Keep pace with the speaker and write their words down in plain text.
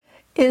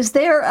Is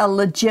there a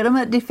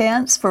legitimate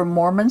defense for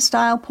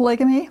Mormon-style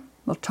polygamy?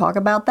 We'll talk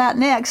about that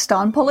next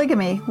on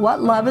Polygamy.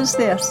 What Love Is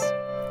This?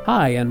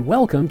 Hi, and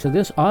welcome to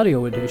this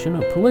audio edition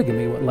of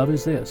Polygamy, What Love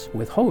Is This,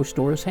 with host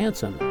Doris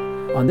Hanson.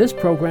 On this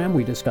program,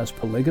 we discuss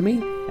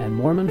polygamy and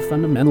Mormon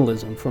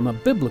fundamentalism from a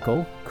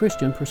biblical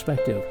Christian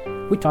perspective.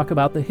 We talk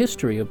about the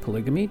history of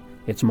polygamy,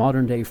 its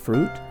modern-day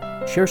fruit,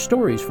 share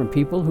stories from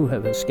people who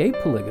have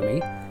escaped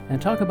polygamy,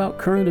 and talk about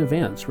current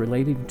events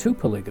relating to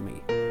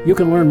polygamy. You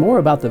can learn more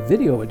about the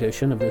video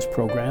edition of this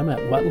program at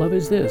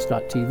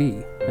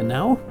whatloveisthis.tv. And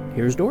now,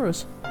 here's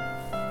Doris.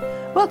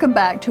 Welcome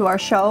back to our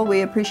show.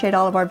 We appreciate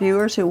all of our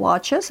viewers who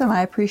watch us, and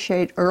I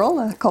appreciate Earl,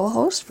 a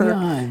co-host, for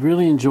I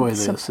really enjoy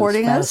this.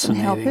 Supporting us and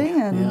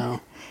helping.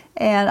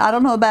 And I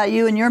don't know about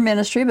you and your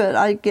ministry, but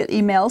I get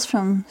emails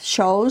from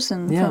shows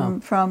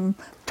and from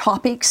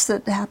topics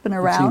that happen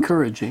around. It's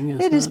encouraging,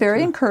 isn't it? It is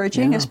very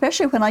encouraging,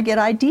 especially when I get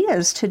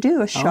ideas to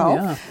do a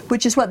show,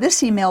 which is what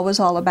this email was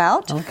all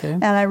about. Okay.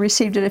 And I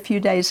received it a few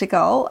days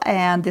ago,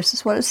 and this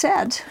is what it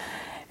said.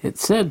 It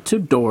said to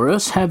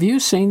Doris, have you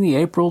seen the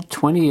April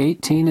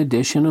 2018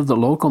 edition of the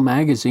local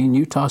magazine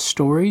Utah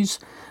Stories?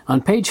 On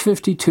page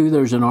 52,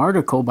 there's an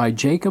article by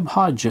Jacob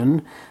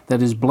Hodgin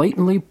that is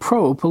blatantly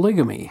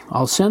pro-polygamy.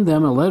 I'll send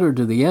them a letter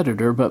to the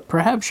editor, but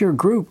perhaps your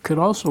group could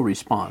also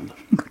respond.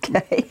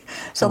 Okay,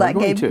 so that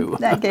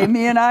gave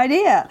me an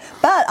idea.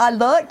 But I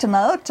looked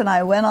and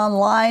I went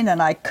online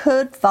and I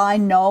could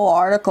find no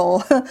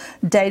article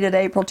dated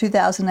April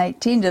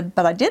 2018,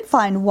 but I did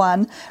find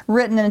one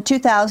written in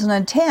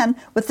 2010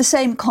 with the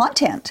same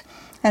content.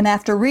 And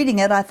after reading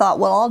it, I thought,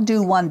 well, I'll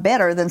do one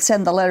better than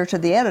send the letter to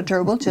the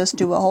editor. We'll just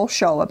do a whole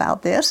show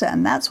about this,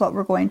 and that's what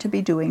we're going to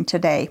be doing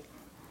today.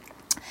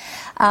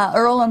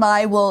 Earl and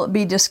I will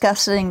be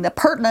discussing the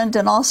pertinent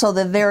and also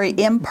the very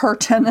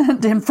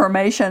impertinent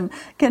information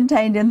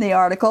contained in the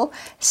article,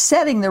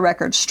 setting the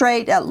record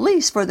straight, at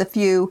least for the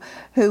few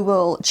who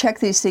will check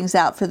these things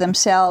out for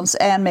themselves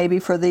and maybe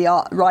for the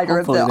writer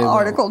Hopefully of the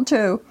article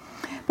too.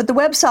 But the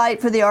website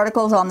for the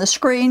article is on the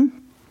screen,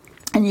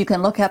 and you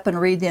can look up and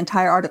read the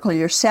entire article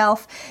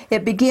yourself.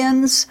 It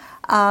begins,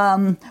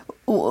 the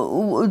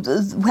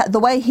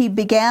way he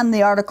began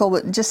the article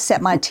just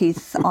set my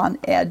teeth on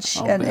edge.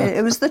 And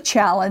it was the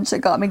challenge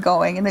that got me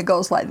going, and it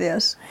goes like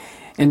this.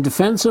 In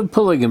Defense of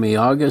Polygamy,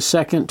 August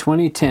 2nd,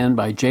 2010,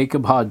 by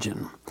Jacob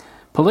Hodgin.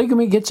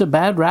 Polygamy gets a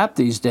bad rap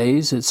these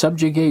days. It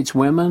subjugates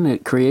women.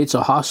 It creates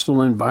a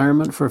hostile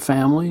environment for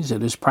families.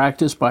 It is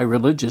practiced by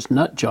religious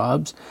nut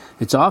jobs.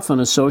 It's often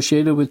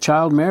associated with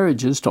child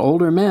marriages to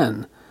older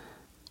men.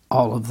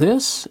 All of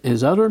this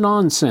is utter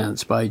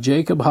nonsense by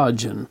Jacob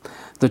Hodgin.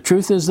 The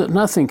truth is that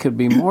nothing could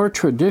be more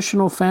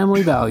traditional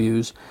family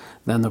values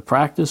than the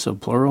practice of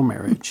plural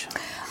marriage.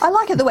 I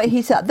like it the way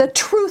he said, the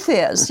truth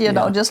is,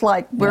 just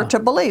like we're to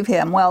believe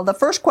him. Well, the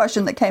first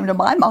question that came to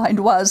my mind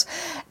was,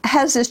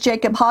 has this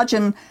Jacob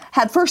Hodgin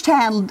had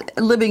firsthand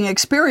living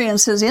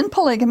experiences in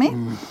polygamy?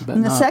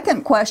 And the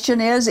second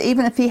question is,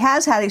 even if he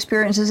has had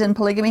experiences in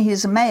polygamy,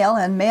 he's a male,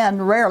 and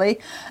men rarely,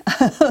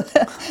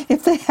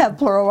 if they have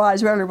plural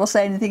wives, rarely will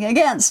say anything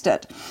against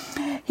it.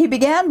 He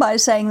began by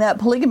saying that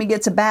polygamy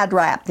gets a bad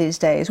rap these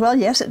days. Well,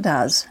 yes, it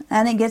does.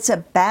 And it gets a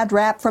bad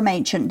rap from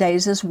ancient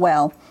days as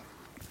well.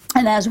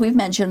 And as we've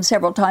mentioned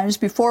several times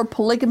before,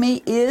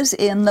 polygamy is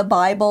in the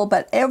Bible,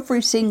 but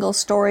every single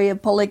story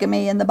of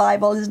polygamy in the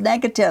Bible is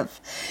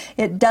negative.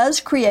 It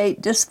does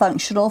create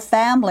dysfunctional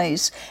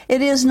families.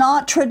 It is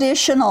not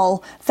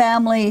traditional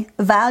family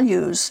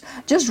values.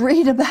 Just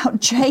read about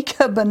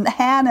Jacob and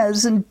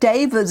Hannah's and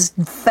David's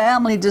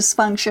family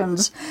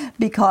dysfunctions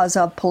because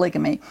of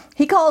polygamy.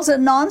 He calls it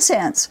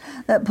nonsense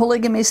that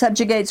polygamy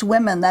subjugates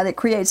women, that it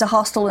creates a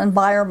hostile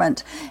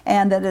environment,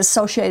 and that it's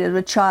associated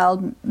with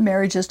child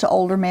marriages to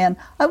older men.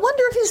 I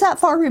wonder if he's that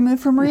far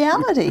removed from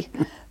reality.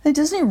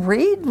 Doesn't he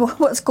read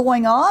what's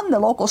going on? The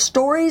local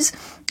stories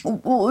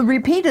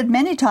repeated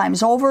many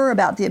times over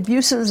about the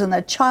abuses and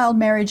the child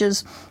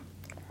marriages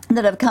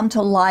that have come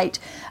to light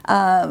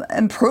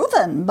and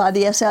proven by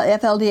the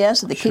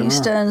FLDS, the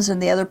Keystons,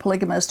 and the other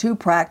polygamists who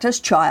practice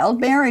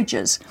child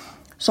marriages.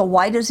 So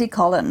why does he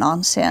call it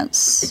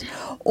nonsense?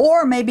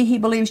 Or maybe he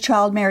believes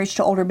child marriage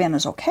to older men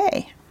is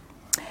okay.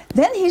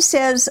 Then he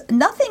says,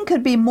 nothing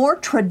could be more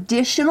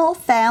traditional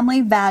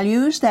family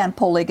values than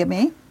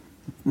polygamy.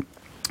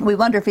 We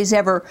wonder if he's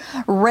ever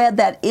read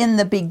that in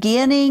the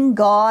beginning,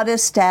 God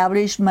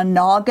established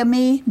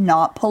monogamy,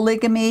 not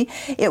polygamy.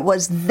 It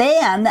was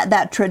then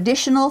that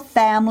traditional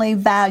family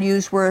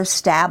values were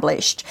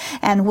established.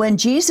 And when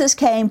Jesus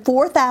came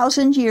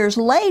 4,000 years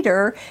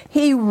later,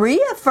 he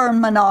reaffirmed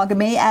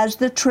monogamy as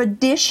the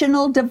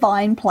traditional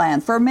divine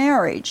plan for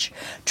marriage.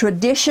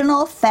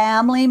 Traditional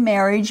family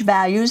marriage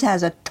values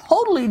has a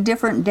totally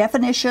different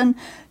definition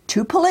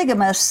to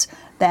polygamists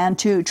than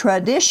to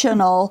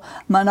traditional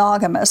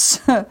monogamists.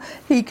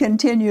 He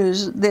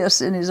continues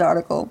this in his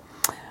article.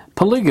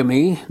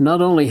 Polygamy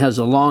not only has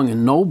a long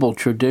and noble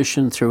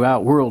tradition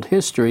throughout world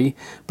history,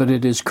 but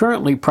it is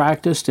currently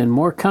practiced in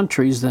more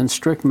countries than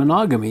strict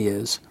monogamy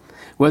is.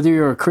 Whether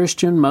you're a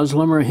Christian,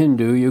 Muslim, or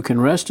Hindu, you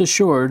can rest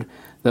assured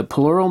that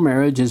plural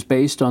marriage is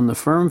based on the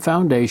firm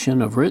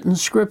foundation of written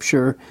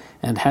scripture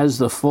and has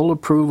the full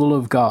approval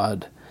of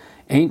God.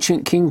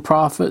 Ancient king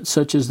prophets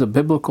such as the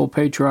biblical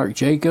patriarch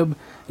Jacob,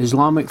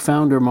 Islamic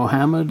founder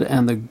Muhammad,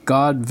 and the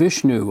god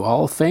Vishnu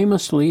all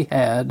famously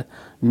had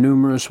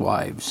numerous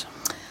wives.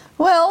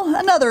 Well,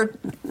 another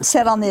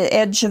set on the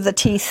edge of the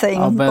teeth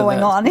thing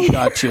going on here.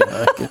 Gotcha.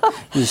 I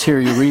just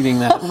hear you reading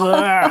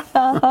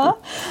that.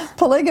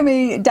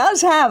 Polygamy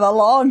does have a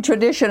long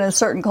tradition in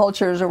certain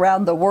cultures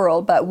around the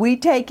world, but we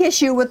take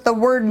issue with the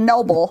word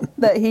noble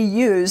that he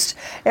used.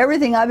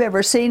 Everything I've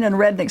ever seen and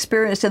read and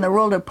experienced in the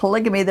world of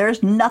polygamy,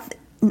 there's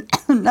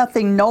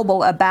nothing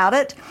noble about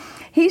it.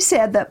 He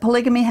said that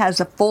polygamy has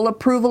the full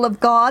approval of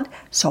God,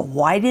 so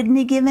why didn't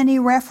he give any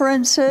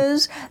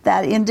references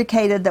that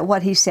indicated that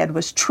what he said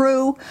was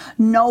true?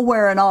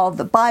 Nowhere in all of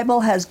the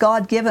Bible has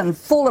God given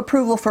full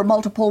approval for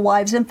multiple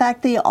wives. In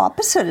fact, the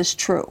opposite is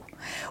true.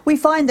 We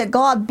find that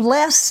God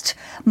blessed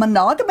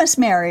monogamous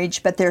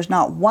marriage, but there's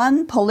not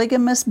one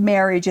polygamous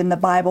marriage in the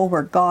Bible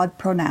where God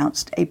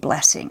pronounced a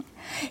blessing.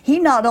 He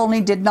not only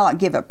did not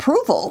give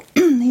approval,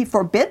 he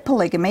forbid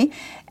polygamy,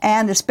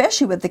 and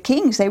especially with the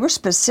kings, they were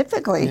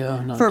specifically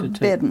not forbidden. To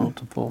take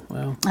multiple.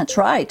 Well. That's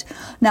right.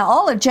 Now,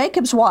 all of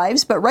Jacob's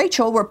wives, but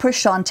Rachel, were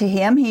pushed onto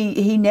him.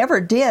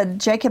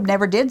 Jacob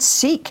never did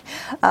seek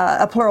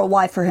a plural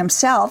wife for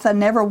himself, and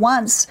never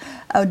once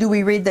do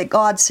we read that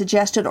God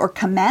suggested or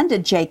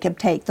commanded Jacob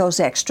take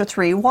those extra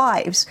 3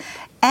 wives.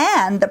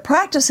 And the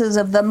practices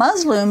of the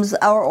Muslims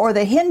or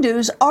the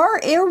Hindus are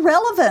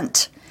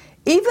irrelevant.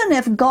 Even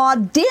if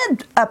God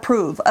did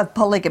approve of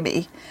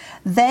polygamy,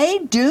 they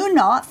do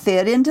not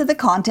fit into the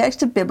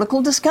context of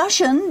biblical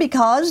discussion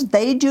because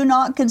they do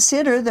not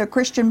consider the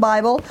Christian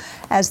Bible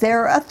as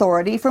their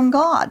authority from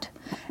God.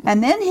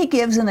 And then he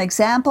gives an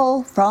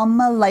example from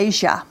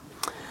Malaysia.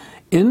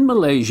 In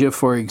Malaysia,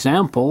 for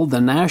example,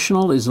 the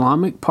National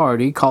Islamic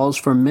Party calls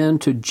for men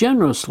to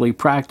generously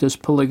practice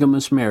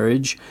polygamous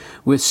marriage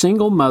with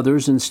single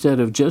mothers instead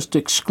of just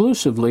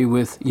exclusively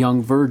with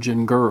young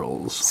virgin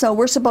girls. So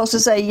we're supposed to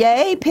say,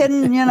 yay,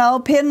 pin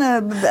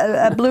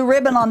a blue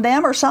ribbon on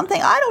them or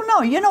something? I don't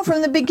know.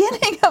 From the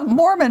beginning of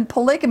Mormon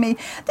polygamy,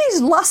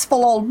 these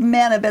lustful old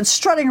men have been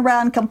strutting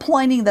around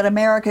complaining that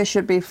America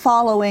should be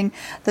following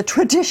the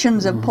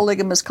traditions of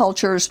polygamous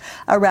cultures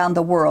around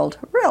the world.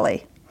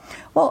 Really?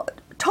 Well,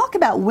 talk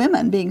about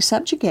women being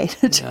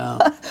subjugated. Yeah.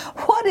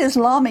 What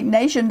Islamic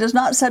nation does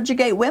not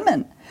subjugate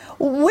women?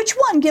 Which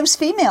one gives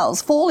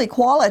females full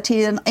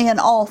equality in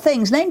all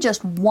things? Name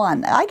just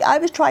one. I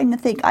was trying to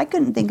think. I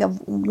couldn't think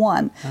of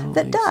one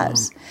that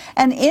does. So.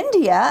 And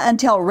India,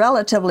 until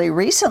relatively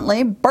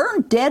recently,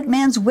 burned dead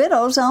men's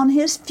widows on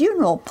his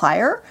funeral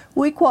pyre.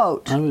 We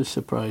quote. I was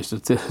surprised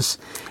at this.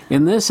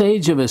 In this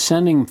age of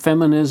ascending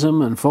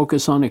feminism and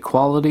focus on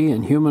equality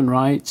and human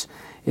rights,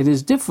 it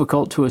is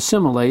difficult to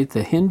assimilate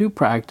the Hindu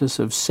practice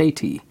of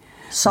sati.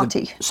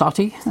 Sati,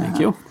 thank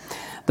you.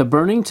 The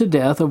burning to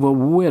death of a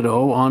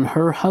widow on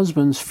her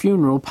husband's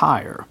funeral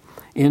pyre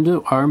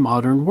into our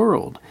modern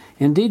world.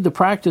 Indeed, the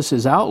practice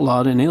is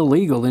outlawed and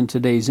illegal in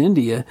today's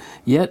India,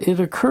 yet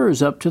it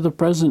occurs up to the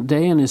present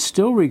day and is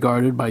still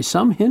regarded by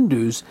some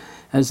Hindus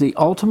as the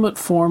ultimate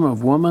form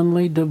of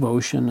womanly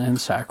devotion and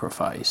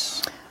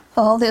sacrifice.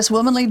 All this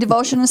womanly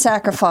devotion and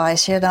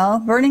sacrifice,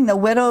 Burning the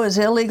widow is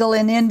illegal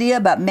in India,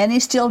 but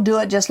many still do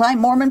it, just like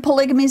Mormon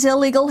polygamy is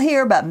illegal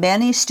here, but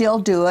many still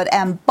do it,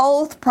 and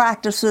both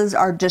practices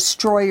are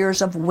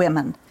destroyers of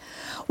women.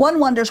 One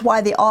wonders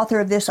why the author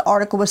of this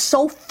article was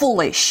so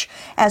foolish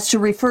as to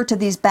refer to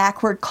these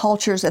backward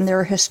cultures and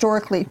their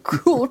historically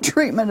cruel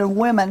treatment of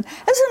women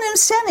as an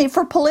incentive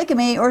for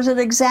polygamy or as an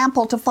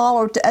example to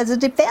follow as a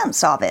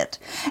defense of it.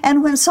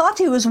 And when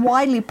sati was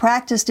widely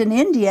practiced in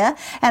India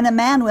and a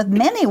man with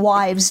many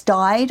wives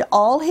died,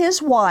 all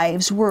his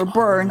wives were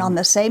burned on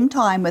the same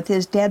time with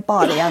his dead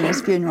body on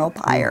his funeral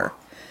pyre.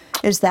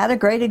 Is that a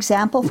great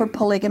example for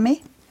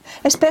polygamy?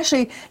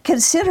 Especially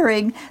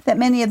considering that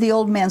many of the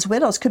old men's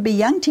widows could be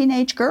young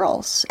teenage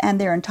girls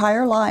and their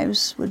entire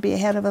lives would be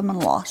ahead of them and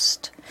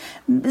lost.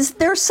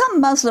 There are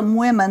some Muslim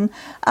women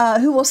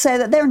who will say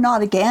that they're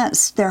not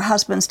against their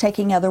husbands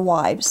taking other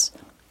wives.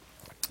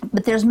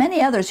 But there's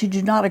many others who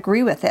do not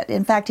agree with it.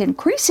 In fact,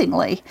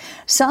 increasingly,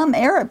 some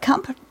Arab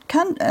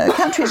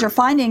countries are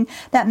finding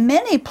that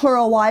many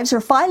plural wives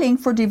are filing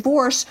for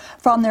divorce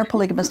from their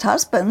polygamist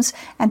husbands.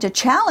 And to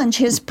challenge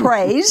his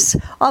praise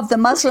of the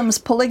Muslims'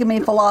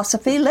 polygamy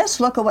philosophy, let's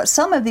look at what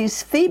some of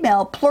these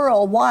female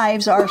plural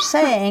wives are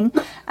saying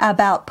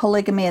about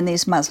polygamy in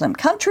these Muslim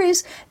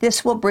countries.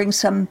 This will bring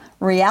some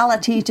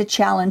reality to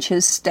challenge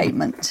his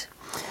statement.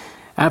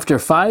 After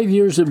 5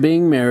 years of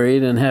being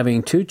married and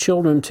having 2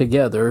 children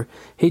together,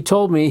 he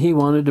told me he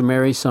wanted to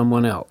marry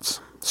someone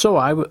else. So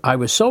I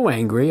was so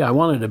angry, I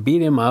wanted to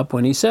beat him up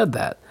when he said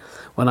that.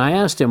 When I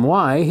asked him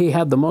why, he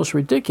had the most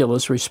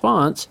ridiculous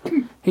response.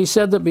 He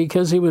said that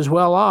because he was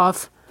well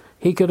off,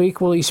 he could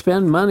equally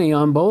spend money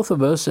on both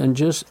of us, and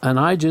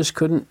I just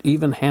couldn't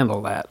even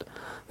handle that.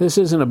 This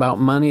isn't about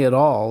money at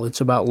all. It's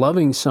about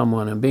loving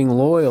someone and being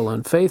loyal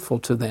and faithful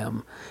to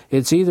them.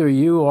 It's either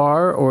you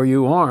are or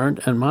you aren't,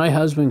 and my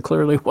husband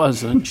clearly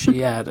wasn't,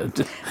 she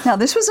added. Now,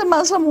 this was a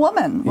Muslim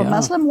woman, a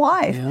Muslim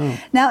wife. Yeah.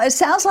 Now, it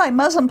sounds like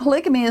Muslim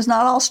polygamy is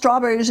not all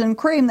strawberries and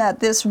cream that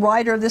this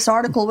writer of this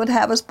article would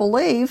have us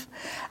believe.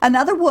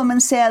 Another woman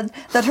said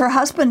that her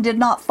husband did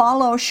not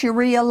follow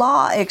Sharia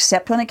law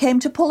except when it came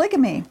to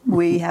polygamy.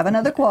 We have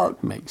another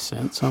quote. Makes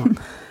sense, huh?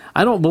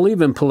 I don't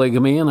believe in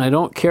polygamy, and I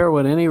don't care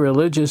what any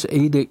religious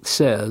edict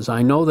says.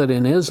 I know that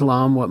in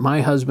Islam, what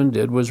my husband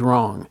did was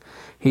wrong.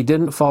 He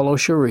didn't follow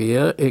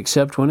Sharia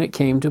except when it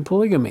came to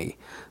polygamy.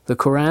 The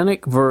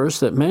Quranic verse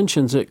that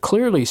mentions it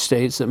clearly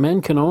states that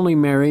men can only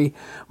marry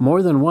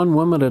more than one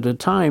woman at a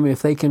time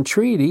if they can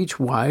treat each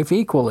wife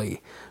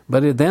equally.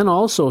 But it then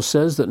also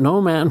says that no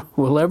man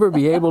will ever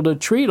be able to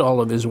treat all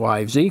of his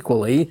wives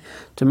equally.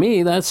 To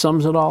me, that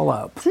sums it all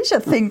up. She's a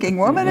thinking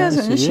woman, Yes,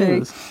 isn't she?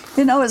 is.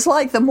 You know, it's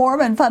like the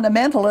Mormon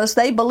fundamentalists.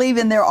 They believe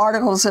in their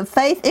articles of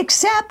faith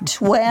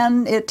except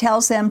when it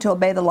tells them to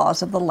obey the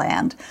laws of the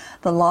land.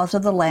 The laws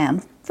of the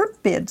land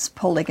forbids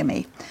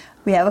polygamy.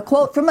 We have a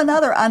quote from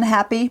another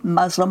unhappy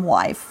Muslim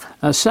wife.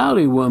 A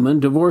Saudi woman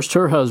divorced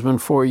her husband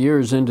 4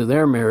 years into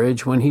their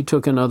marriage when he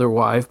took another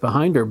wife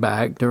behind her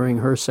back during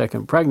her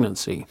second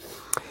pregnancy.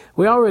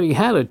 We already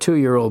had a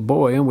 2-year-old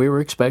boy and we were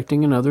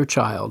expecting another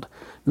child.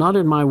 Not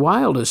in my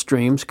wildest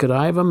dreams could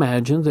I have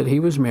imagined that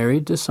he was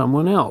married to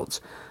someone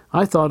else.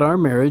 I thought our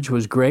marriage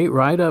was great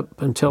right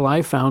up until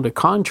I found a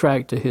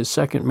contract to his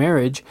second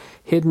marriage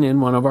hidden in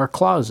one of our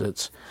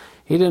closets.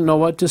 He didn't know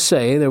what to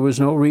say. There was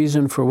no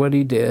reason for what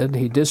he did.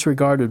 He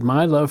disregarded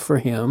my love for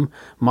him,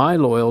 my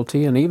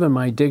loyalty, and even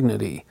my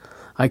dignity.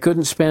 I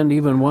couldn't spend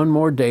even one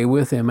more day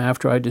with him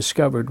after I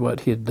discovered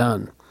what he had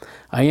done.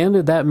 I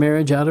ended that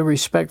marriage out of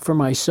respect for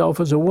myself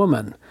as a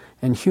woman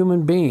and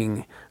human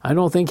being. I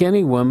don't think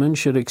any woman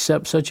should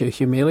accept such a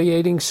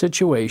humiliating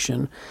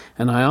situation,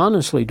 and I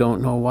honestly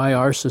don't know why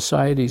our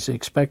societies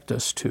expect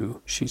us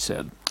to, she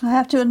said. I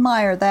have to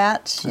admire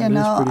that. That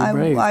is pretty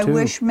brave, I too.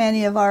 wish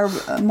many of our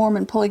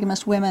Mormon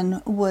polygamist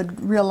women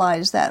would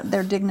realize that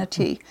their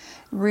dignity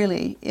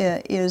really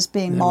is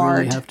being marred.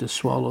 They really have to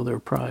swallow their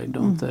pride,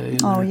 don't they?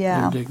 And Oh, their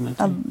yeah. dignity.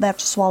 They have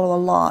to swallow a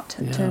lot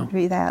to Yeah.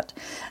 be that.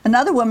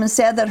 Another woman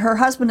said that her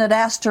husband had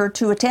asked her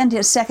to attend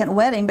his second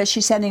wedding, but she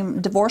sent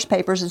him divorce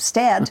papers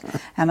instead.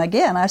 And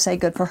again, I say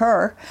good for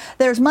her.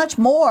 There's much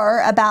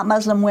more about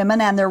Muslim women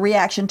and their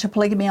reaction to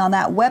polygamy on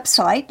that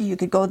website. You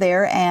could go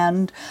there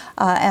and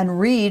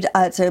read.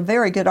 It's a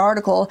very good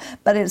article,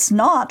 but it's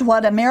not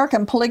what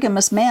American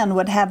polygamous men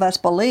would have us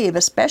believe,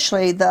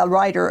 especially the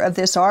writer of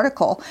this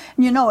article.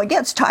 You know, it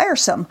gets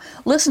tiresome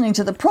listening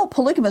to the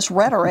pro-polygamous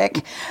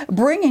rhetoric,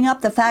 bringing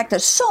up the fact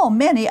that so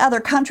many other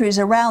countries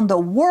around the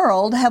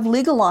world have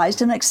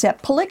legalized and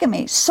accept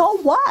polygamy. So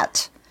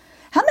what?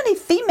 How many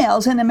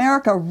females in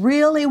America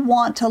really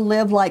want to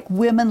live like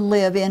women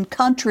live in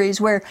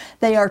countries where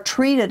they are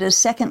treated as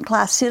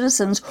second-class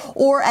citizens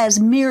or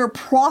as mere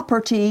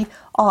property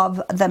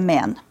of the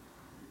men?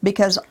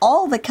 Because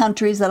all the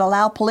countries that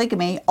allow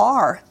polygamy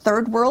are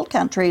third world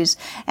countries,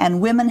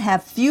 and women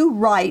have few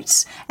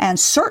rights and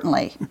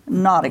certainly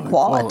not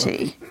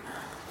equality.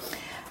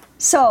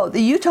 So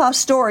the Utah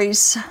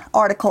Stories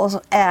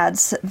article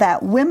adds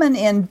that women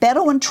in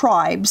Bedouin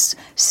tribes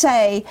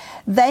say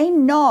they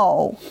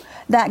know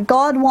that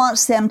God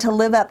wants them to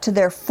live up to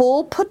their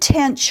full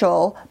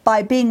potential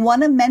by being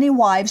one of many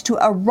wives to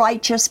a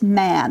righteous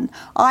man.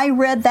 I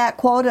read that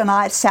quote and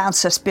it sounds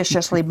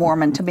suspiciously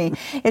Mormon to me.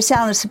 It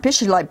sounded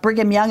suspiciously like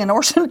Brigham Young and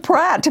Orson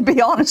Pratt, to be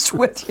honest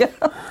with you.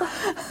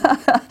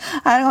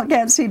 I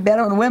can't see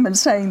Bedouin women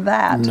saying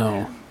that.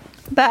 No.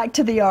 Back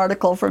to the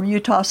article from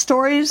Utah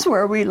Stories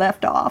where we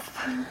left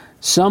off.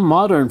 Some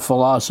modern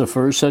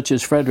philosophers, such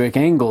as Frederick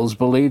Engels,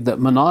 believe that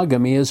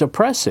monogamy is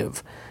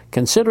oppressive.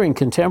 Considering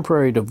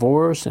contemporary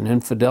divorce and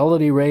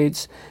infidelity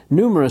rates,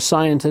 numerous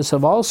scientists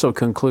have also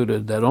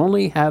concluded that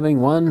only having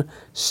one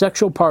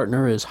sexual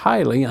partner is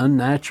highly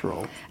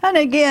unnatural. And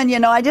again, you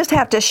know, I just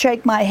have to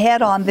shake my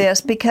head on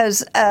this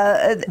because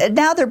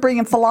now they're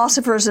bringing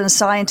philosophers and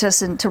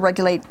scientists in to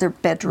regulate their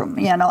bedroom,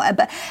 you know.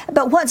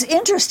 But what's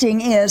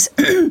interesting is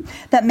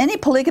that many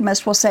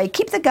polygamists will say,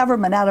 keep the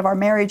government out of our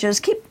marriages,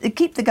 keep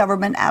the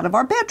government out of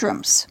our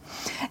bedrooms.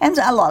 And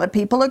a lot of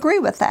people agree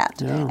with that.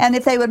 Yeah. And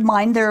if they would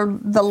mind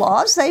the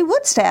laws, they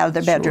would stay out of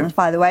their bedrooms,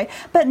 by the way.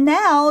 But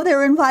now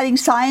they're inviting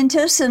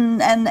scientists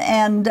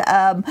and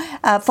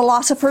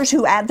philosophers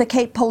who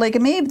advocate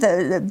polygamy.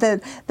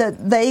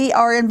 They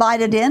are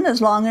invited in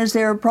as long as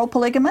they're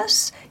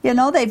pro-polygamous. You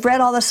know, they've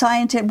read all the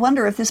scientific,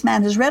 wonder if this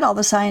man has read all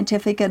the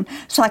scientific and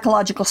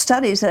psychological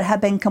studies that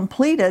have been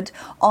completed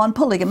on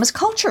polygamous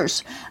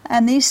cultures.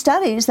 And these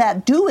studies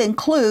that do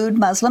include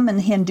Muslim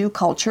and Hindu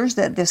cultures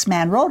that this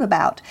man wrote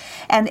about.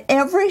 And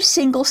every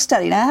single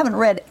study, now I haven't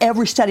read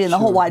every study in the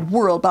whole wide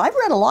world, but I've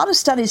read a lot of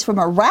studies from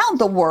around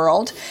the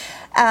world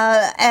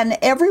And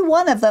every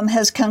one of them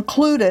has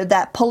concluded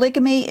that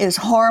polygamy is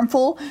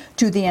harmful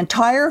to the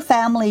entire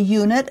family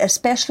unit,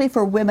 especially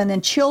for women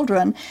and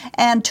children,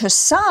 and to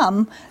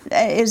some,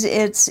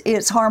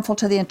 it's harmful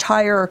to the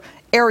entire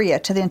area,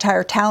 to the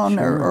entire town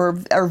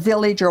or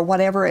village or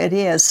whatever it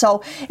is.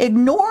 So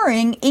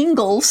ignoring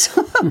Ingalls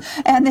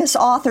and this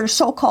author's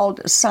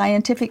so-called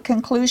scientific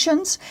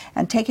conclusions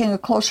and taking a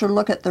closer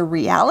look at the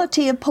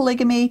reality of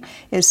polygamy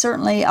is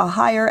certainly a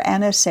higher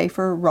and a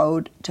safer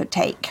road to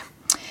take.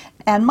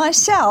 And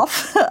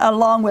myself,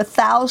 along with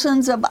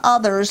thousands of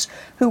others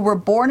who were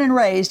born and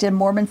raised in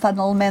Mormon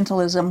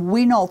fundamentalism,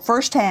 we know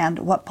firsthand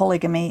what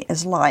polygamy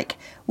is like.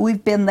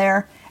 We've been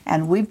there,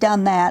 and we've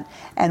done that,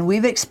 and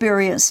we've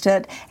experienced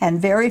it,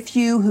 and very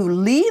few who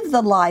leave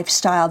the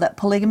lifestyle that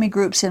polygamy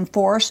groups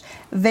enforce,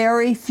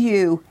 very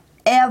few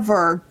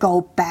ever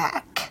go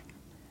back.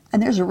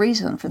 And there's a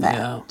reason for that.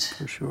 Yeah,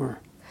 for sure.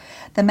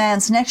 The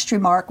man's next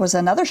remark was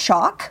another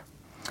shock.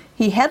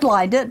 He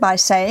headlined it by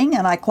saying,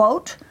 and I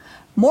quote,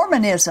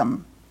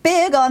 "Mormonism,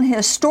 big on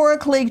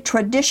historically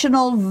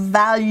traditional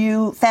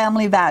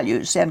family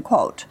values," end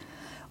quote.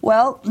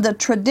 Well, the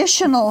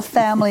traditional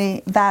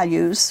family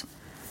values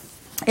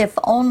is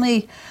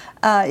only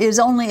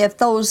if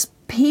those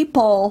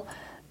people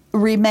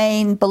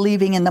remain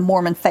believing in the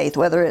Mormon faith,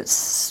 whether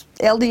it's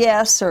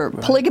LDS or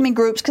polygamy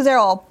groups, because they're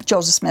all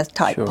Joseph Smith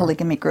type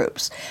polygamy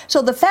groups.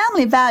 So the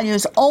family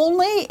values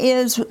only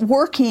is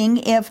working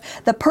if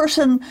the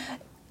person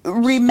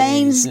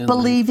remains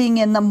believing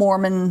in the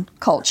Mormon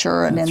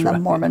culture and in the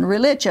Mormon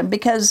religion,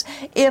 because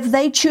if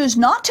they choose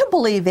not to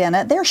believe in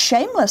it, they're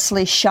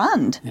shamelessly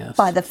shunned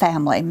by the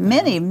family.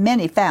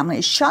 Many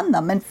families shun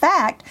them. In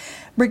fact,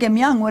 Brigham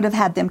Young would have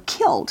had them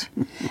killed.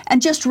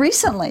 And just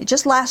recently,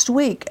 just last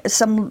week,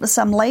 some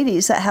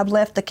ladies that have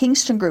left the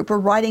Kingston group were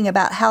writing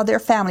about how their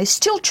family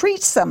still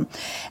treats them.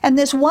 And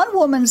this one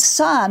woman's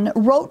son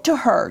wrote to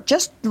her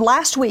just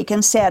last week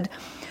and said,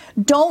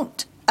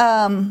 "Don't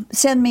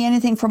send me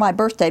anything for my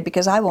birthday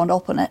because I won't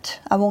open it.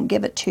 I won't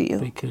give it to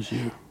you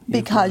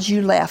because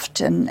you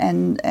left."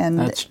 And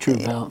that's true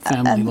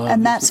family love.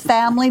 And that's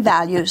family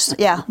values.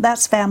 Yeah,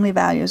 that's family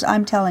values.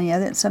 I'm telling you,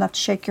 it's enough to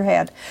shake your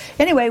head.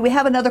 Anyway, we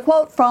have another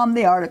quote from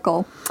the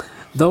article.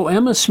 Though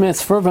Emma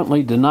Smith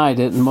fervently denied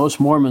it, and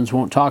most Mormons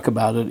won't talk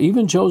about it,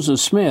 even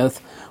Joseph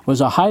Smith was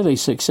a highly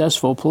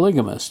successful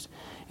polygamist.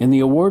 In the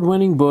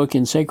award-winning book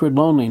In Sacred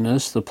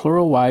Loneliness, The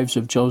Plural Wives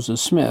of Joseph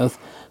Smith,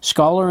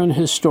 scholar and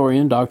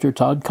historian Dr.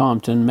 Todd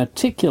Compton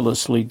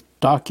meticulously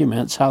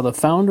documents how the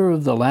founder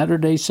of the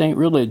Latter-day Saint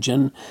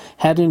religion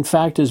had in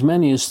fact as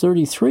many as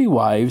 33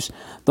 wives,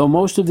 though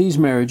most of these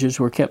marriages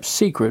were kept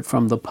secret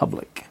from the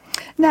public.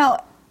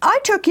 Now, I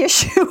took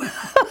issue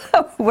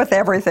with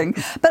everything,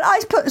 but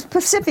I put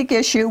specific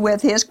issue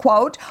with his,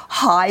 quote,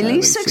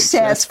 highly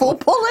successful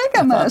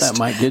polygamist. I thought that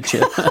might get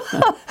you.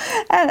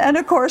 and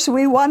of course,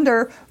 we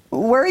wonder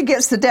where he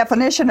gets the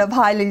definition of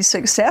highly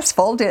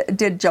successful.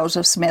 Did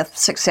Joseph Smith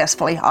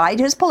successfully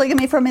hide his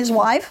polygamy from his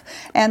wife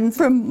and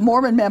from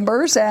Mormon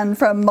members and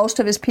from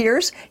most of his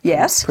peers?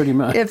 Yes, pretty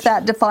much. If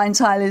that defines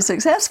highly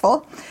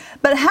successful.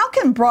 But how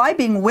can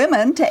bribing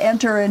women to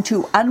enter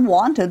into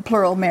unwanted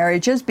plural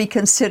marriages be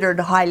considered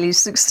highly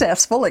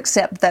successful,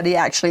 except that he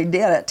actually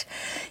did it?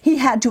 He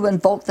had to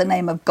invoke the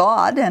name of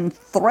God and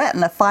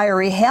threaten a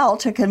fiery hell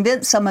to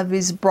convince some of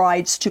his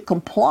brides to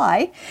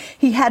comply.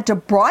 He had to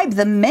bribe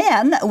the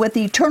men with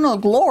eternal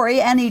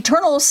glory and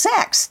eternal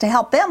sex to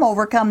help them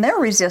overcome their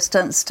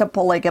resistance to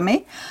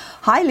polygamy.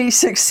 Highly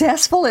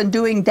successful in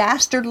doing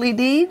dastardly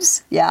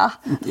deeds? Yeah.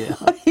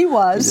 He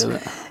was.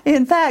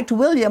 In fact,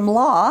 William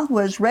Law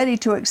was ready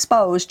to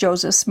expose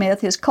Joseph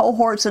Smith, his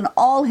cohorts, and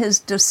all his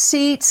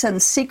deceits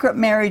and secret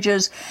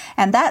marriages,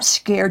 and that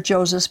scared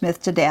Joseph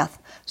Smith to death.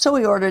 So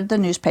he ordered the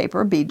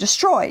newspaper be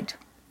destroyed.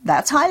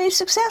 That's highly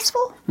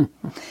successful?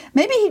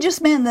 Maybe he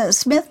just meant that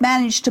Smith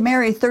managed to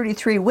marry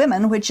 33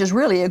 women, which is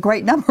really a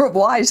great number of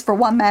wives for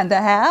one man to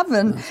have,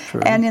 and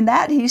in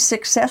that he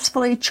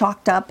successfully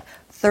chalked up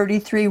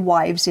 33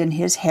 wives in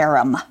his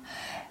harem,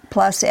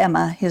 plus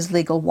Emma, his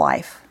legal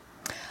wife.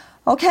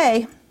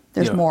 Okay,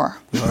 there's more.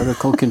 The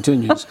article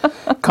continues.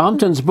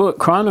 Compton's book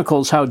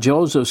chronicles how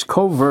Joseph's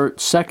covert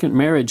second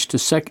marriage to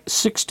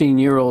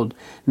 16-year-old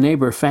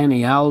neighbor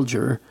Fanny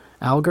Alger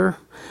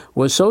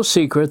was so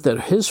secret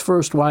that his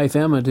first wife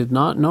Emma did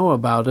not know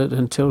about it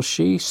until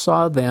she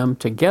saw them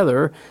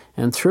together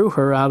and threw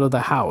her out of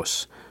the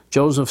house.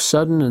 Joseph's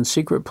sudden and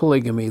secret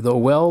polygamy, though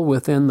well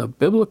within the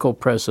biblical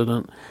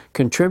precedent,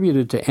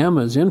 contributed to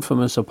Emma's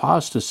infamous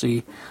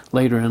apostasy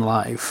later in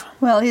life.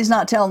 Well, he's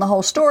not telling the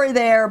whole story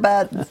there,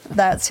 but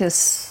that's his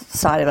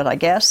side of it, I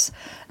guess.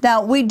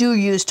 Now, we do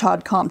use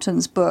Todd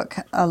Compton's book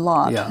a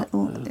lot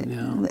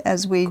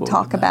as we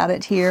talk about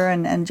it here,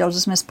 and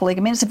Joseph Smith's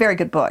polygamy. It's a very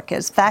good book.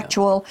 It's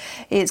factual.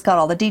 It's got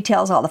all the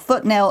details, all the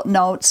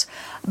footnotes.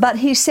 But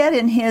he said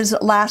in his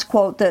last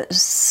quote that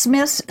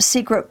Smith's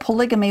secret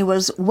polygamy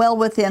was well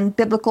within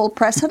biblical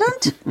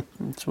precedent.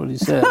 That's what he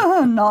said.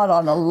 Not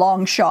on a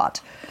long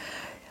shot.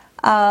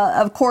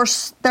 Of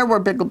course, there were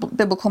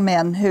biblical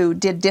men who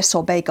did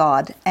disobey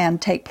God and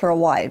take plural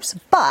wives.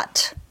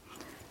 But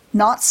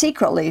not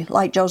secretly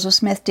like Joseph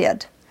Smith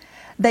did.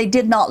 They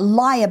did not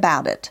lie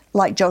about it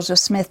like Joseph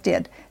Smith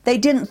did. They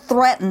didn't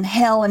threaten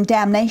hell and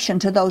damnation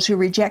to those who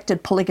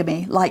rejected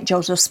polygamy like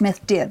Joseph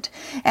Smith did.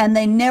 And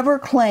they never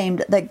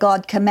claimed that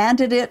God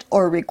commanded it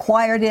or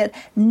required it.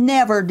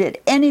 Never did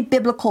any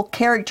biblical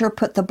character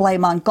put the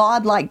blame on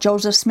God like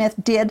Joseph Smith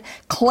did,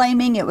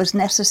 claiming it was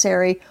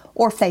necessary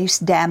or face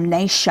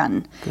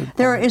damnation.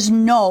 There is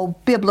no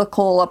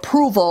biblical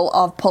approval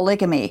of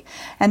polygamy.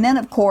 And then,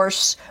 of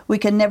course, we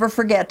can never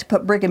forget to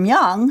put Brigham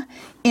Young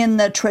in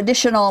the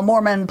traditional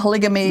Mormon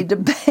polygamy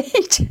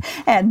debate,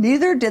 and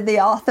neither did the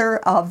author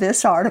of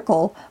this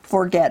article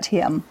forget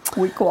him.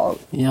 We quote.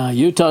 Yeah,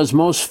 Utah's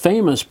most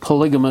famous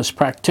polygamous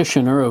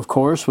practitioner, of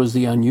course, was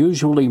the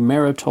unusually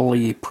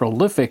maritally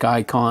prolific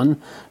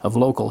icon of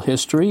local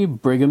history,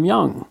 Brigham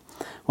Young.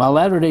 While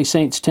Latter-day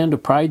Saints tend to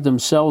pride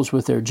themselves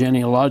with their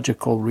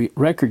genealogical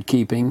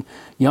record-keeping,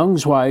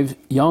 Young's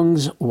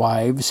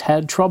wives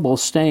had trouble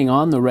staying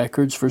on the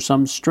records for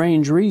some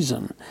strange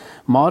reason.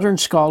 Modern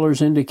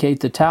scholars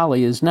indicate the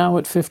tally is now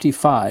at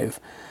 55.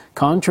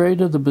 Contrary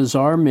to the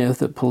bizarre myth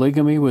that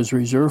polygamy was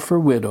reserved for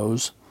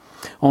widows,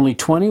 only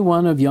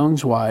 21 of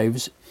Young's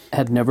wives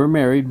had never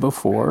married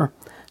before.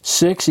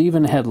 6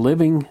 even had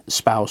living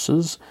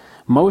spouses.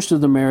 Most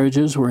of the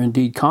marriages were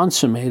indeed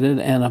consummated,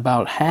 and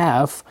about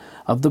half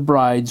of the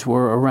brides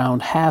were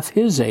around half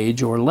his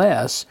age or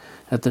less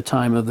at the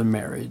time of the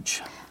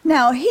marriage.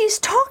 Now, he's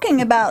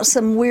talking about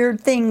some weird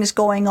things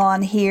going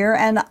on here,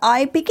 and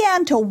I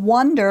began to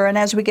wonder, and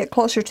as we get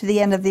closer to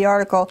the end of the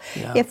article,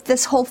 if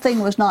this whole thing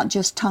was not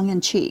just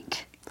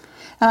tongue-in-cheek.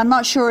 And I'm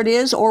not sure it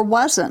is or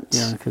wasn't,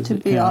 to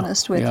be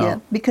honest with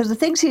you. Because the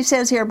things he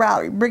says here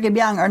about Brigham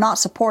Young are not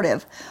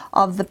supportive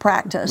of the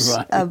practice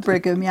of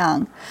Brigham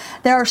Young.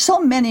 There are so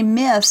many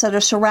myths that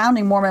are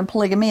surrounding Mormon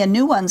polygamy, and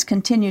new ones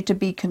continue to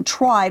be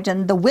contrived.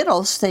 And the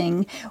widows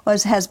thing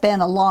has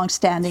been a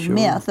long-standing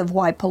myth of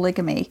why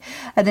polygamy.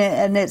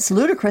 And it's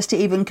ludicrous to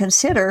even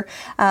consider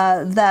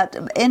that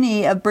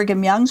any of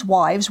Brigham Young's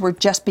wives were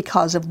just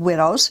because of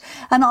widows.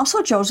 And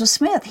also Joseph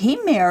Smith. He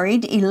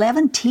married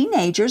 11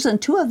 teenagers,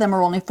 and 2 of them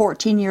are only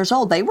 14 years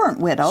old. They weren't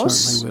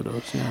widows. Certainly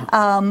widows,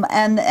 yeah.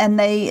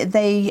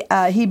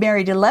 And he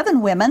married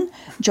 11 women,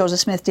 Joseph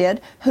Smith did,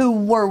 who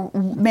were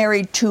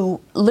married to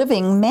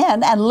living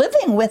men and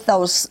living with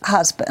those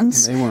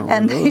husbands. They weren't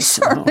and widows. They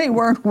certainly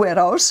weren't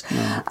widows.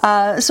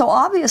 No. So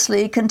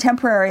obviously,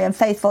 contemporary and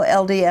faithful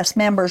LDS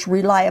members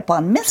rely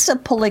upon myths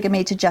of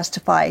polygamy to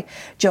justify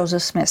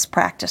Joseph Smith's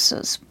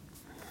practices.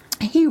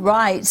 He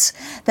writes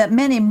that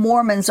many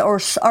Mormons are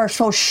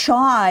so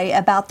shy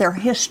about their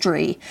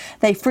history,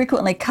 they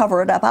frequently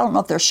cover it up. I don't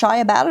know if they're shy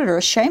about it or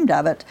ashamed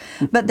of it,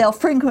 but they'll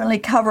frequently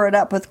cover it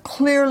up with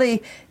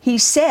clearly, he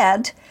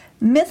said,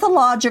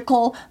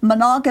 mythological,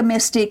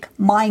 monogamistic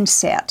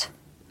mindset.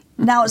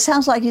 Now, it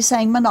sounds like he's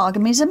saying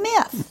monogamy is a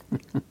myth.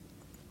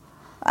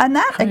 And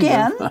that,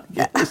 again,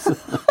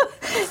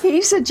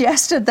 he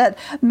suggested that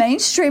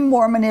mainstream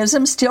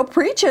Mormonism still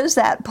preaches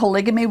that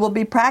polygamy will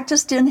be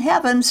practiced in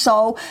heaven,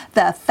 so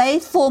the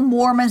faithful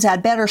Mormons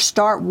had better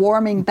start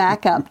warming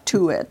back up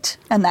to it.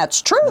 And that's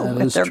true.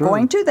 If they're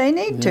going to, they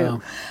need to.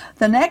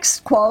 The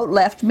next quote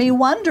left me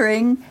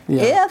wondering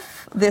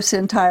if this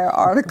entire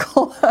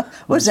article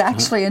was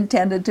actually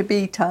intended to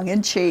be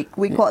tongue-in-cheek.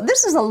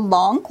 This is a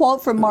long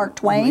quote from Mark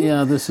Twain.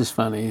 Yeah, this is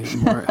funny.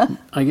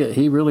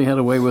 He really had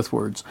a way with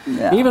words.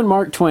 Yeah. Even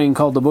Mark Twain,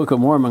 called the Book of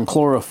Mormon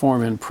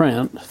chloroform in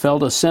print,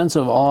 felt a sense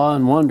of awe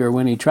and wonder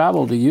when he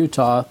traveled to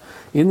Utah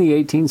in the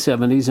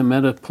 1870s and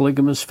met a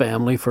polygamous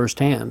family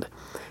firsthand.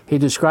 He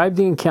described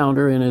the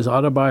encounter in his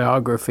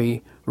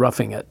autobiography,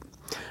 Roughing It.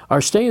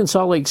 Our stay in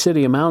Salt Lake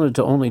City amounted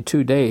to only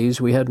 2 days.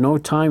 We had no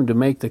time to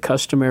make the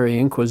customary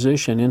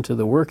inquisition into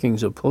the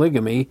workings of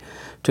polygamy,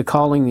 to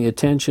calling the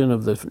attention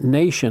of the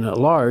nation at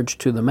large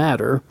to the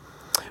matter.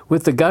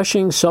 With the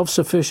gushing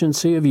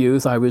self-sufficiency of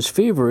youth, I was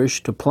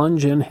feverish to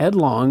plunge in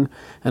headlong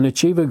and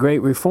achieve a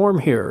great reform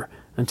here,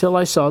 until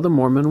I saw the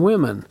Mormon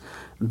women.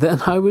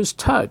 Then I was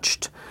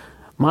touched.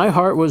 My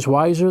heart was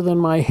wiser than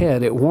my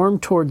head. It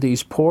warmed toward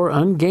these poor,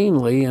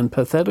 ungainly, and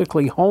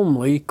pathetically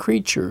homely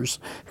creatures.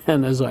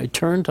 And as I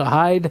turned to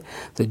hide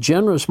the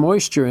generous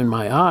moisture in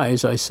my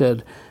eyes, I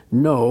said,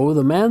 "No,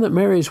 the man that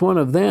marries one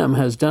of them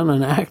has done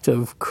an act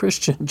of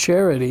Christian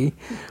charity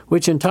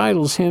which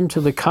entitles him to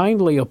the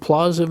kindly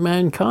applause of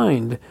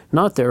mankind,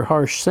 not their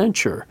harsh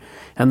censure.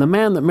 And the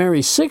man that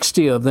marries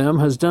 60 of them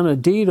has done a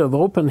deed of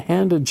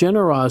open-handed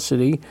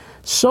generosity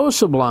so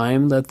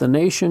sublime that the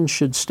nation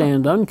should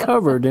stand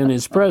uncovered in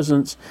his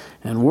presence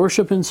and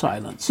worship in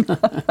silence."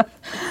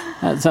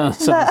 That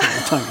sounds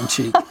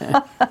tongue-in-cheek.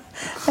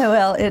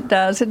 Well, it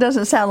does. It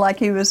doesn't sound like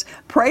he was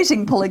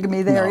praising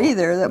polygamy there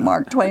either, that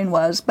Mark Twain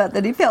was, but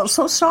that he felt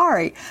so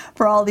sorry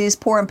for all these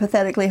poor and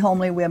pathetically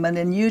homely women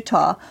in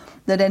Utah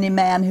that any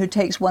man who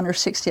takes 1 or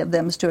 60 of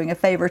them is doing a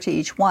favor to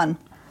each one.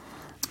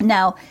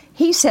 Now,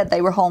 he said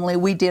they were homely.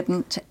 We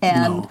didn't,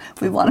 and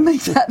we want to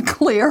make that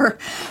clear.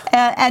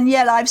 And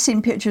yet, I've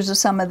seen pictures of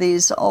some of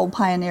these old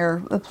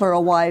pioneer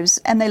plural wives,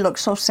 and they look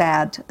so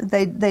sad.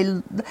 They've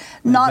been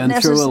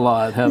through a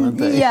lot, haven't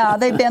they? Yeah,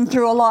 they've been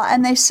through a lot,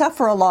 and they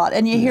suffer a lot.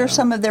 And you hear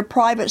some of their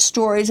private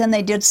stories, and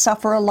they did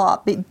suffer a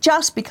lot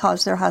just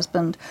because their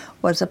husband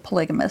was a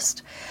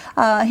polygamist.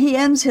 He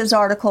ends his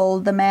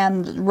article. The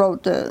man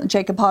wrote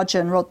Jacob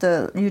Hodgin wrote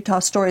the Utah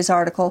Stories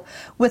article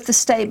with the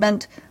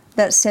statement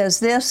that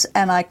says this,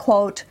 and I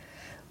quote,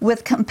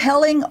 "With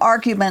compelling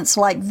arguments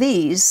like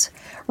these,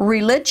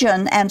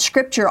 religion and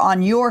scripture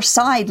on your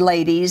side,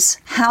 ladies,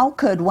 how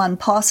could one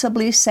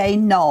possibly say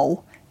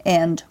no?"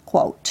 End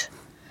quote.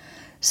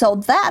 So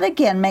that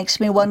again makes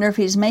me wonder if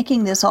he's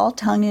making this all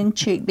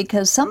tongue-in-cheek,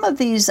 because some of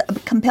these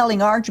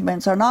compelling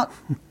arguments are not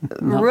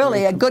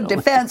really a good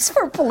defense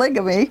for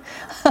polygamy.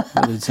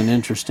 But it's an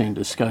interesting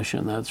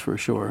discussion, that's for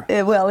sure.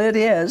 Well, it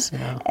is.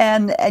 Yeah.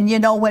 And you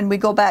know, when we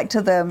go back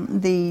to the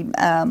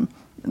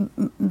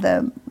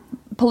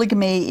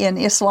polygamy in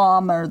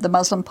Islam, or the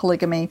Muslim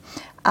polygamy,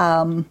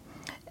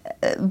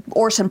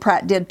 Orson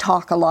Pratt did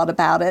talk a lot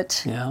about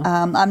it. Yeah.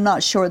 I'm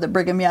not sure that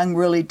Brigham Young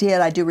really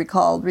did. I do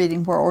recall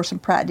reading where Orson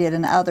Pratt did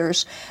and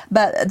others,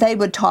 but they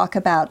would talk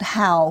about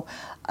how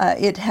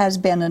it has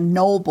been a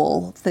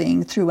noble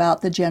thing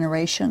throughout the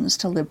generations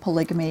to live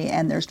polygamy,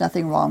 and there's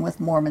nothing wrong with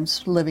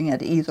Mormons living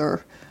it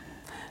either.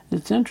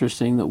 It's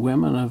interesting that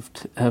women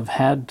have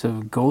had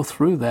to go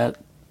through that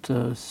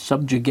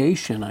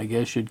subjugation, I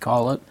guess you'd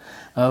call it,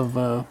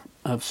 of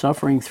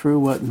suffering through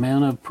what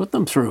men have put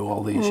them through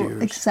all these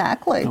years.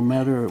 Exactly. No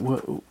matter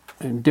what,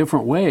 in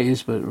different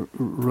ways, but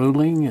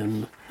ruling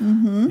and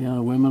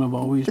women have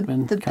always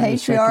been the kind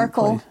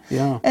patriarchal. of second place.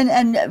 Yeah.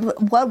 And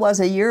what was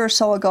a year or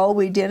so ago,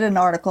 we did an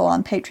article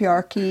on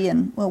patriarchy,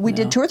 and we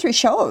did 2 or 3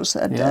 shows,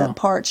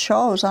 part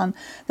shows on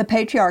the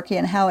patriarchy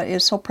and how it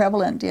is so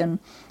prevalent in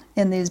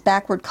these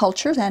backward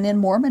cultures and in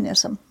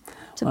Mormonism.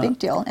 It's a big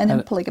deal, and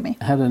in polygamy.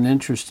 Had an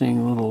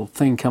interesting little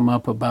thing come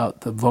up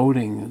about the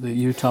voting, that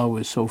Utah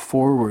was so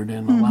forward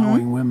in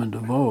allowing women to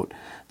vote.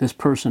 This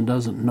person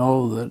doesn't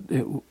know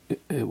that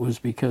it was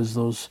because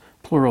those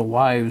plural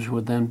wives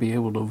would then be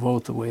able to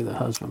vote the way the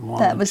husband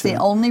wanted to. That was the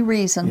only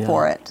reason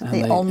for it,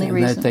 the only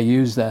reason. That they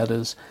use that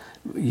as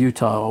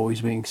Utah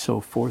always being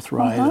so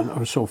forthright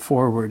or so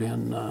forward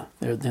in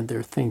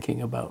their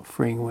thinking about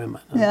freeing women.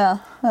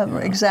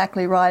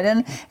 Exactly right.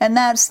 And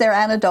that's their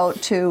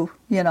antidote to,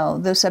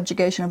 the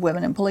subjugation of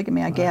women in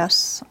polygamy, I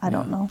guess. I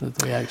don't know. That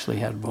they actually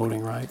had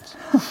voting rights.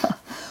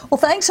 Well,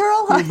 thanks,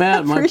 Earl. You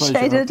bet. My pleasure.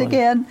 Appreciate it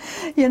again.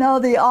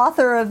 The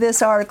author of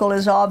this article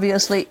is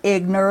obviously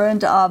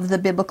ignorant of the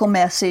biblical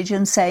message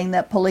in saying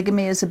that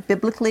polygamy is a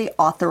biblically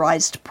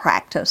authorized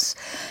practice.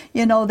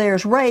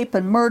 There's rape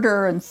and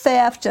murder and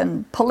theft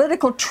and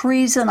political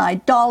treason,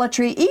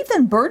 idolatry,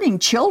 even burning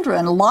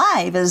children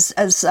alive as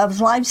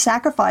live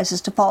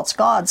sacrifices to false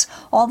gods.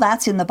 All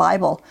that's in the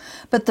Bible.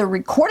 But the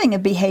recording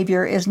of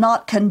behavior is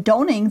not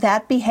condoning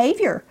that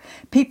behavior.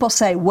 People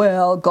say,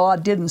 well,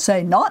 God didn't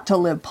say not to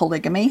live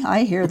polygamy.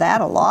 I hear that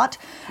a lot.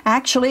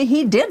 Actually,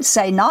 he did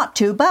say not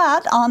to,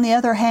 but on the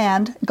other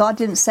hand, God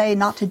didn't say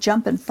not to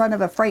jump in front of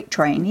a freight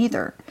train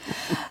either.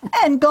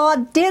 And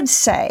God did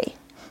say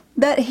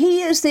that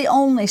he is the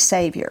only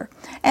Savior,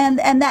 and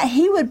that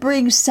he would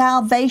bring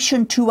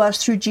salvation to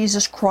us through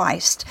Jesus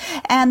Christ,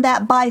 and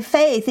that by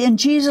faith in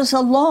Jesus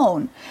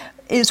alone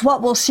is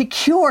what will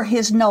secure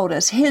his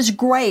notice, his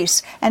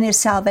grace, and his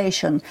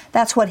salvation.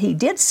 That's what he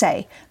did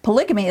say.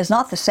 Polygamy is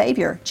not the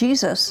Savior.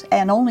 Jesus,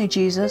 and only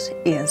Jesus,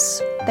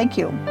 is. Thank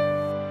you.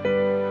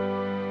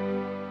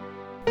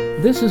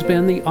 This has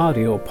been the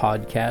audio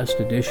podcast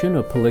edition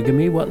of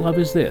Polygamy, What Love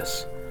Is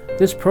This?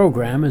 This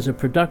program is a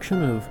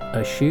production of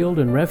A Shield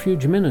and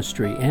Refuge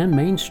Ministry and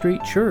Main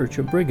Street Church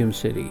of Brigham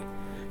City.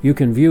 You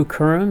can view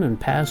current and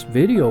past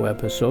video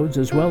episodes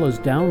as well as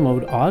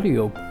download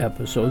audio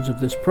episodes of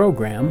this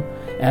program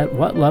at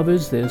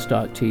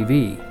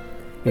whatlovethis.tv.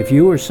 If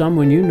you or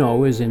someone you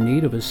know is in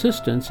need of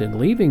assistance in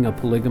leaving a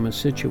polygamous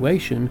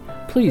situation,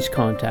 please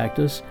contact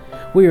us.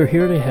 We are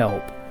here to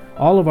help.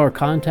 All of our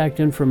contact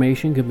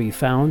information can be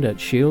found at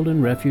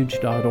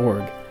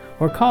shieldandrefuge.org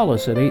or call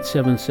us at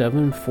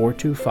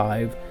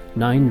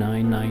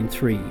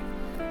 877-425-9993.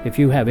 If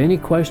you have any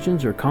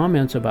questions or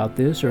comments about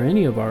this or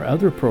any of our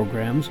other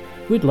programs,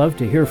 we'd love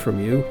to hear from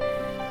you.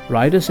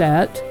 Write us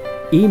at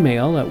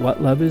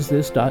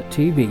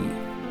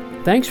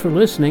email@whatlovethis.tv. Thanks for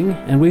listening,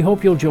 and we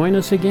hope you'll join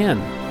us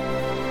again.